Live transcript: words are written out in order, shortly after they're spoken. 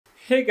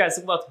Hey guys,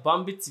 welcome back to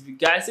Bambi TV.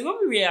 Guys, we're going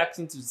to be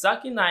reacting to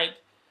Zakir Naik.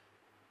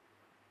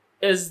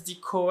 Is the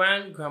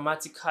Quran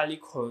grammatically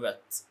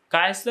correct?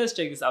 Guys, let's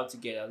check this out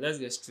together. Let's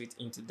get straight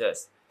into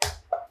this.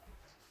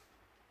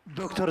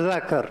 Dr.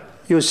 Zakir,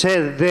 you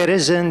said there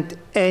isn't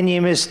any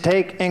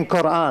mistake in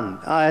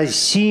Quran. I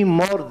see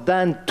more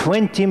than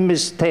 20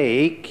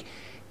 mistakes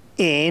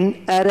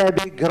in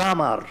Arabic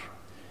grammar,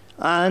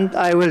 and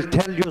I will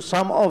tell you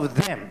some of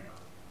them.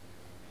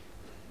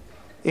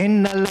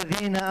 إن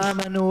الذين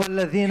آمنوا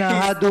والذين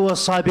هادوا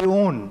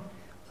والصابئون.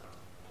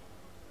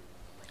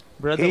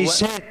 He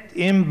said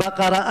in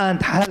Baqarah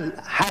and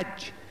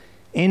Hajj,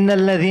 إن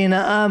الذين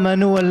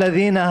آمنوا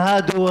والذين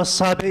هادوا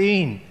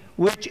والصابئين.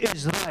 Which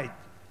is right?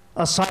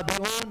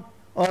 الصابئون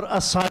or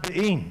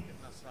الصابئين?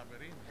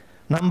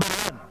 Number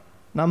one.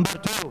 Number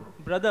two.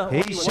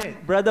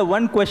 Brother,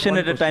 one question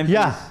at a time, please.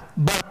 Yeah,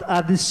 but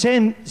at the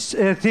same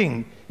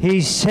thing, he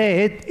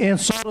said in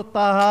Surah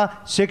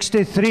Taha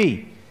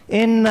 63,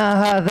 إن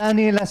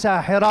هذان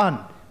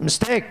لساحران.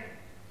 Mistake.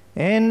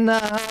 إن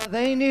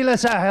هذين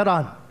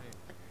لساحران.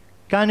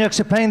 Can you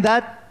explain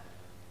that?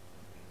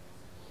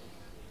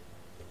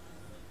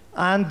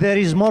 And there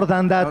is more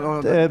than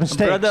that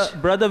mistakes.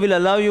 Brother will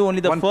allow you only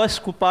the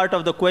first part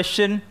of the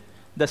question.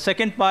 The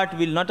second part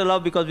will not allow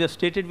because we have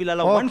stated we'll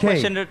allow one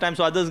question at a time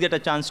so others get a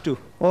chance too.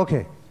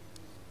 Okay.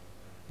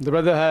 The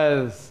brother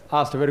has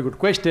asked a very good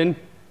question.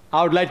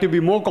 I would like to be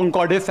more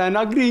concordant and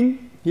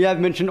agreeing. He has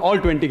mentioned all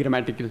 20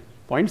 grammatical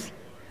points.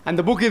 And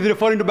the book is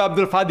referring to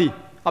Abdul Fadi.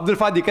 Abdul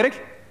Fadi, correct?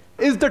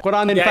 Is the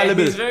Quran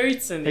infallible? Yeah, he's very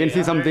thin. You can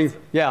see something.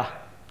 Yeah.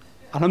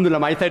 Alhamdulillah,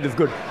 my side is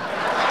good.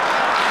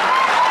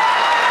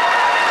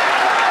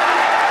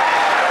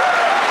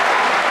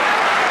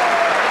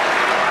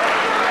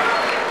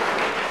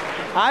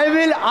 I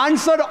will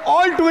answer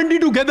all 20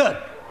 together.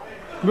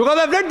 Because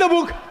I've read the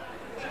book.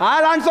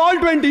 I'll answer all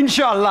 20,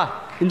 inshallah.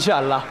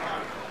 Inshallah.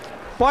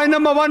 Point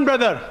number one,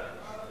 brother.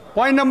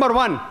 Point number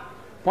one.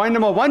 Point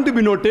number one to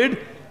be noted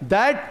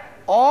that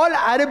all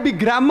Arabic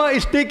grammar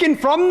is taken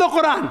from the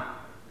Quran.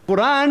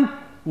 Quran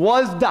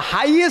was the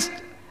highest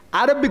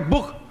Arabic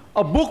book,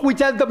 a book which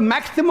has the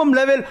maximum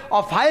level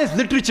of highest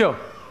literature.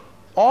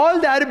 All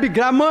the Arabic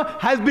grammar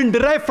has been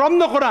derived from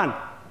the Quran.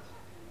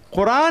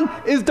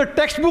 Quran is the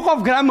textbook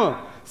of grammar.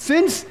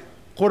 Since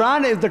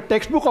Quran is the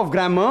textbook of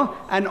grammar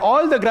and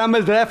all the grammar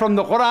is derived from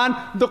the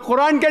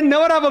Quran can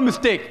never have a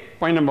mistake.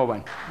 Point number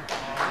one.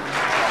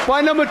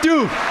 Point number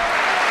two.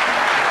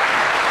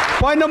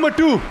 Point number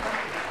two.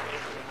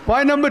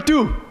 Point number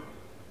two.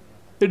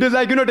 It is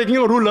like, taking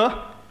a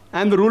ruler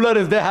and the ruler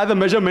is there, has a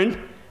measurement,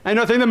 and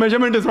you're saying the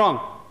measurement is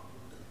wrong.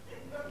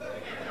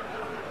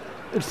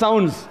 It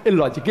sounds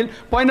illogical.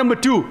 Point number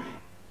two.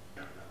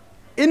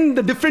 In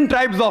the different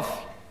tribes of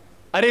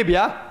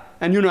Arabia,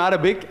 and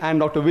Arabic,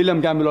 and Dr.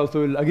 William Campbell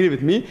also will agree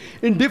with me,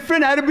 in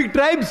different Arabic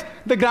tribes,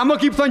 the grammar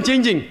keeps on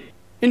changing.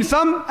 In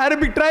some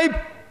Arabic tribe,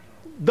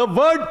 the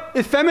word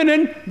is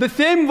feminine, the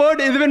same word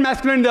is even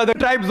masculine in the other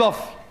tribes of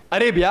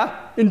Arabia.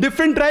 In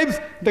different tribes,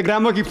 the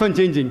grammar keeps on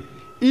changing.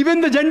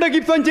 Even the gender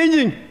keeps on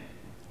changing.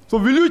 So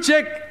will you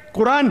check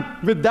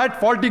Quran with that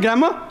faulty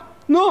grammar?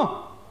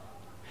 No.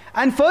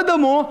 And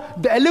furthermore,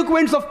 the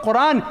eloquence of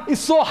Quran is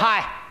so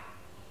high.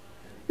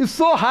 It's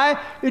so high,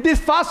 it is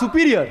far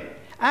superior.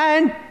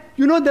 And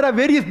there are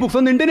various books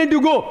on the internet.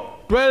 You go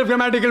 12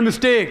 grammatical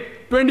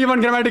mistake, 21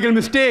 grammatical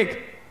mistake,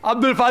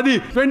 Abdul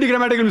Fadi 20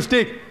 grammatical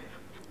mistake.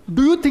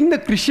 Do you think the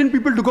Christian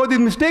people took out these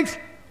mistakes?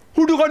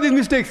 Who took out these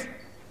mistakes?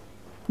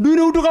 Do you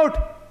know who took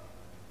out?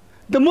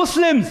 The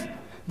Muslims.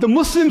 The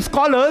Muslim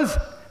scholars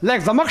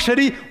like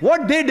Zamakhshari,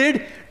 what they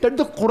did, that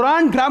the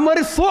Quran grammar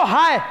is so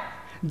high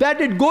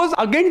that it goes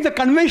against the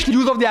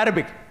conventional use of the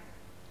Arabic.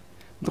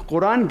 The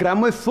Quran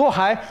grammar is so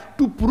high,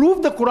 to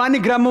prove the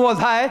Quranic grammar was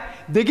high,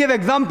 they gave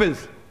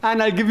examples.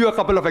 And I'll give you a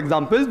couple of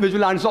examples which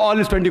will answer all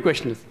his 20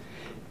 questions.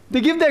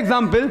 They give the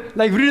example,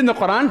 like we read in the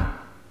Quran,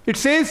 it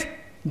says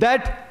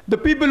that the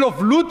people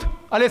of Lut,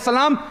 alayhi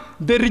salam,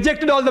 they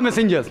rejected all the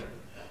messengers.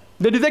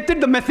 They rejected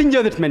the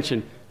messenger that's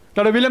mentioned.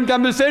 Dr. William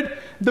Campbell said,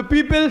 the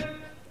people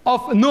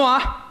of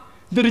Noah,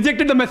 they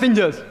rejected the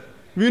messengers.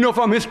 We know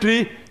from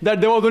history that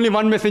there was only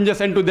one messenger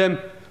sent to them.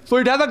 So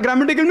it has a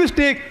grammatical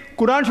mistake.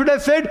 Quran should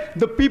have said,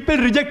 the people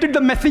rejected the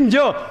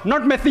messenger,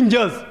 not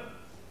messengers.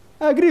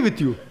 I agree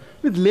with you.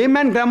 With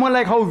layman grammar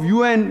like how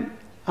you and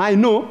I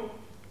know,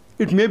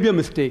 it may be a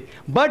mistake.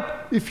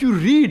 But if you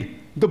read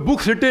the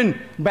books written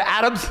by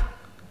Arabs,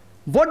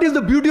 what is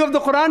the beauty of the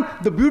Quran?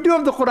 The beauty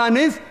of the Quran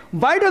is,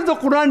 why does the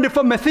Quran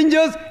refer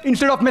messengers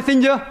instead of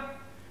messenger?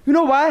 You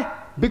know why?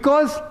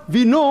 Because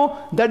we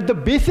know that the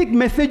basic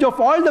message of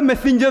all the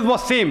messengers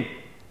was same,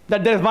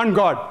 that there is one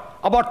God,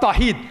 about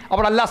Tawheed,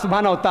 about Allah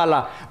subhanahu wa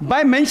ta'ala.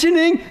 By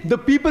mentioning the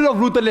people of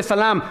Lut alayhi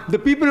salam, the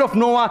people of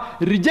Noah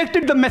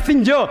rejected the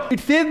messenger. It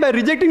says by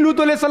rejecting Lut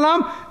alayhi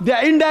salam, they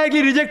are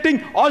indirectly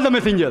rejecting all the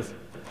messengers.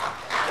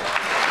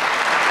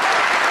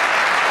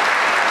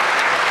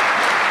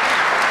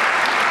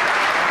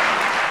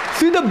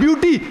 See the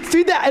beauty,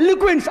 see the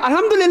eloquence,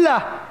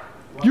 alhamdulillah.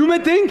 You may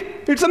think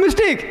it's a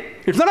mistake.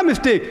 It's not a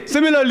mistake.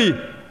 Similarly,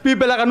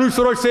 people like Anuj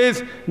Saroj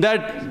says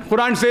that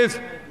Quran says,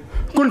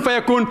 kun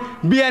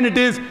fayakun, be and it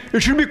is.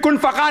 It should be kun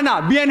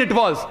fakana, be and it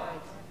was.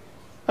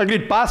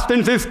 Agreed, past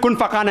tense is kun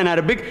fakana in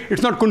Arabic.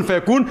 It's not kun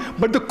fayakun.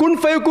 But the kun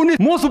fayakun is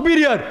more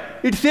superior.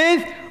 It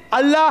says,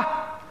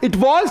 Allah, it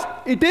was,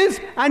 it is,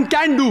 and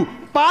can do.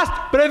 Past,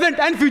 present,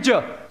 and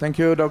future. Thank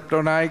you,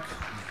 Dr. Naik.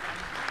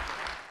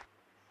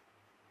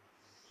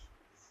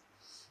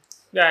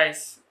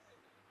 Guys,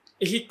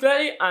 he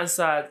clearly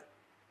answered.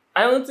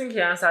 I don't think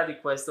he answered the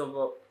question,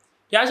 but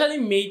he actually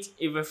made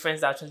a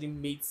reference that actually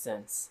made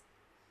sense.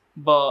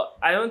 But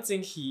I don't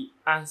think he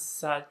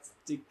answered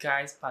the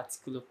guy's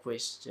particular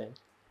question.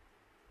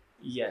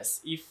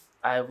 Yes, if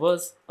I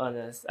was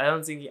honest, I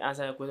don't think he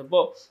answered the question.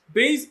 But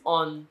based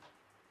on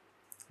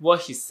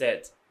what he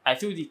said, I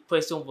feel the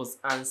question was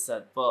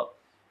answered, but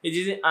he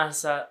didn't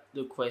answer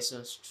the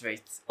question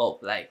straight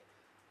up. Like,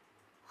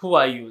 who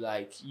are you?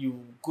 Like,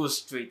 you go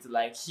straight.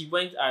 Like, he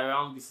went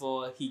around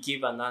before he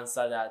gave an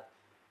answer that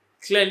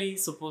clearly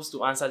supposed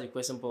to answer the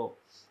question, but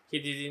he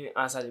didn't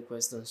answer the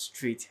question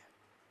straight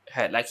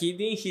head. Like, he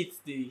didn't hit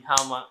the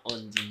hammer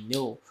on the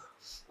nail.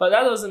 But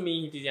that doesn't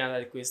mean he didn't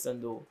answer the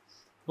question though.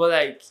 But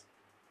like,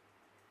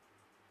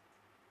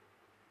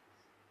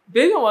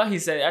 based on what he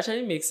said, it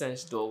actually makes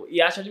sense though. It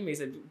actually makes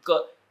sense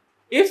because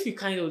if you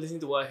kind of listen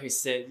to what he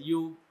said,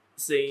 you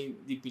saying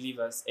the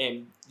believers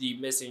and the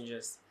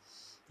messengers,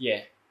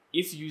 yeah,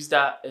 if you use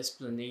that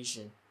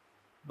explanation.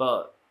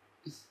 But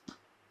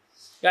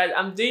guys,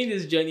 I'm doing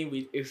this journey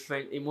with a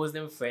friend, a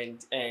Muslim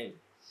friend, and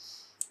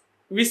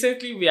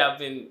recently we have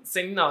been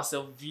sending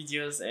ourselves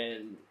videos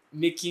and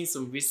making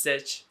some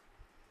research.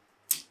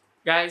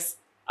 Guys,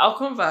 I'll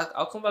come back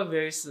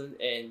very soon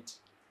and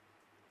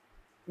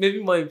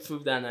maybe more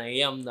improved than I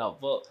am now.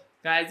 But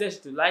guys,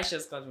 just to like, share,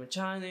 subscribe to my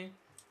channel.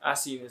 I'll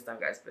see you next time,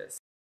 guys.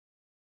 Best.